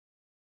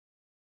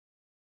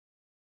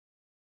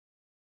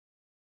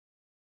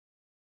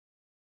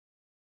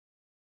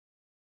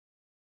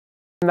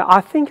And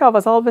I think I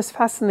was always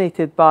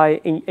fascinated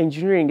by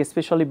engineering,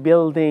 especially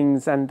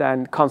buildings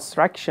and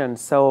construction.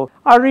 So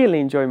I really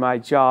enjoy my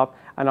job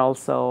and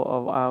also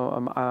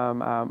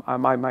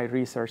my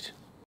research.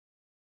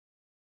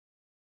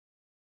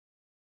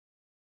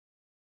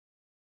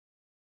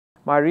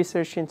 My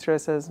research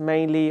interests is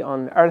mainly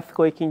on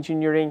earthquake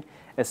engineering,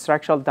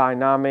 structural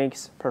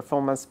dynamics,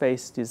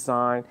 performance-based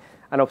design,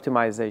 and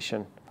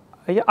optimization.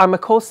 I'm a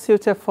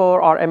co-tutor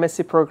for our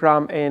MSc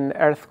program in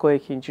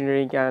earthquake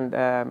engineering and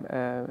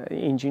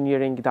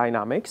engineering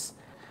dynamics.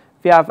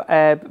 We have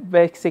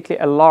basically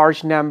a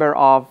large number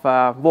of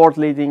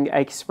world-leading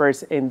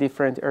experts in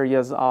different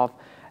areas of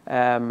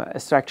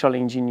structural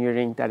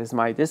engineering. That is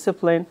my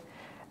discipline.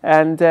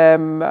 And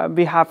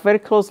we have very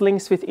close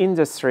links with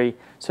industry.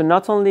 So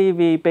not only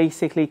we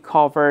basically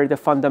cover the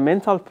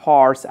fundamental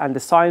parts and the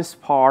science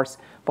parts,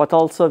 but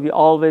also we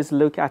always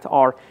look at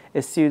our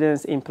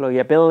students'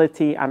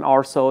 employability and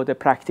also the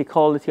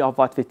practicality of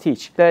what we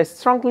teach. The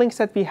strong links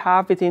that we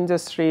have with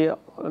industry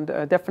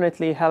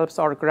definitely helps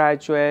our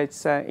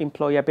graduates'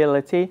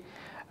 employability.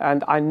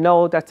 And I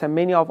know that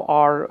many of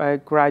our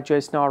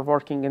graduates now are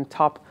working in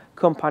top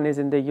companies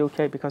in the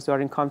UK because they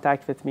are in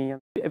contact with me.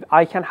 If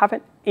I can have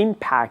an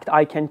impact,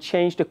 I can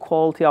change the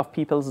quality of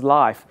people's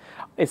life.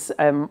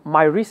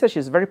 My research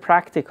is very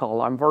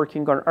practical. I'm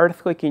working on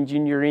earthquake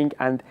engineering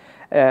and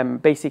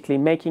basically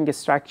making the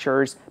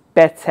structures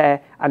better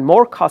and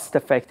more cost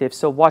effective.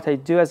 So what I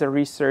do as a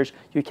research,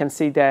 you can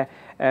see the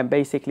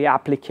basically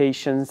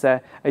applications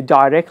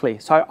directly.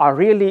 So I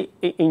really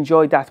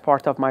enjoy that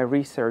part of my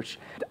research.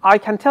 I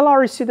can tell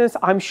our students,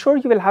 I'm sure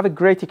you will have a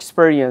great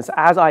experience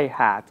as I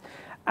had.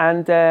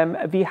 And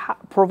we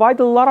provide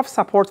a lot of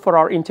support for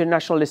our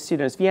international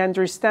students. We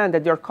understand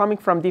that they're coming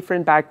from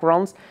different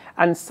backgrounds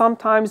and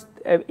sometimes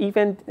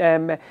even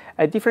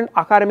a different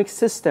academic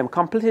system,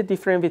 completely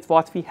different with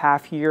what we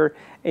have here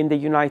in the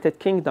United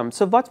Kingdom.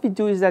 So what we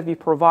do is that we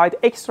provide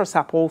extra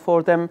support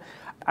for them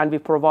and we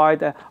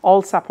provide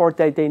all support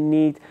that they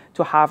need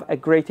to have a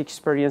great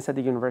experience at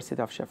the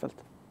University of Sheffield.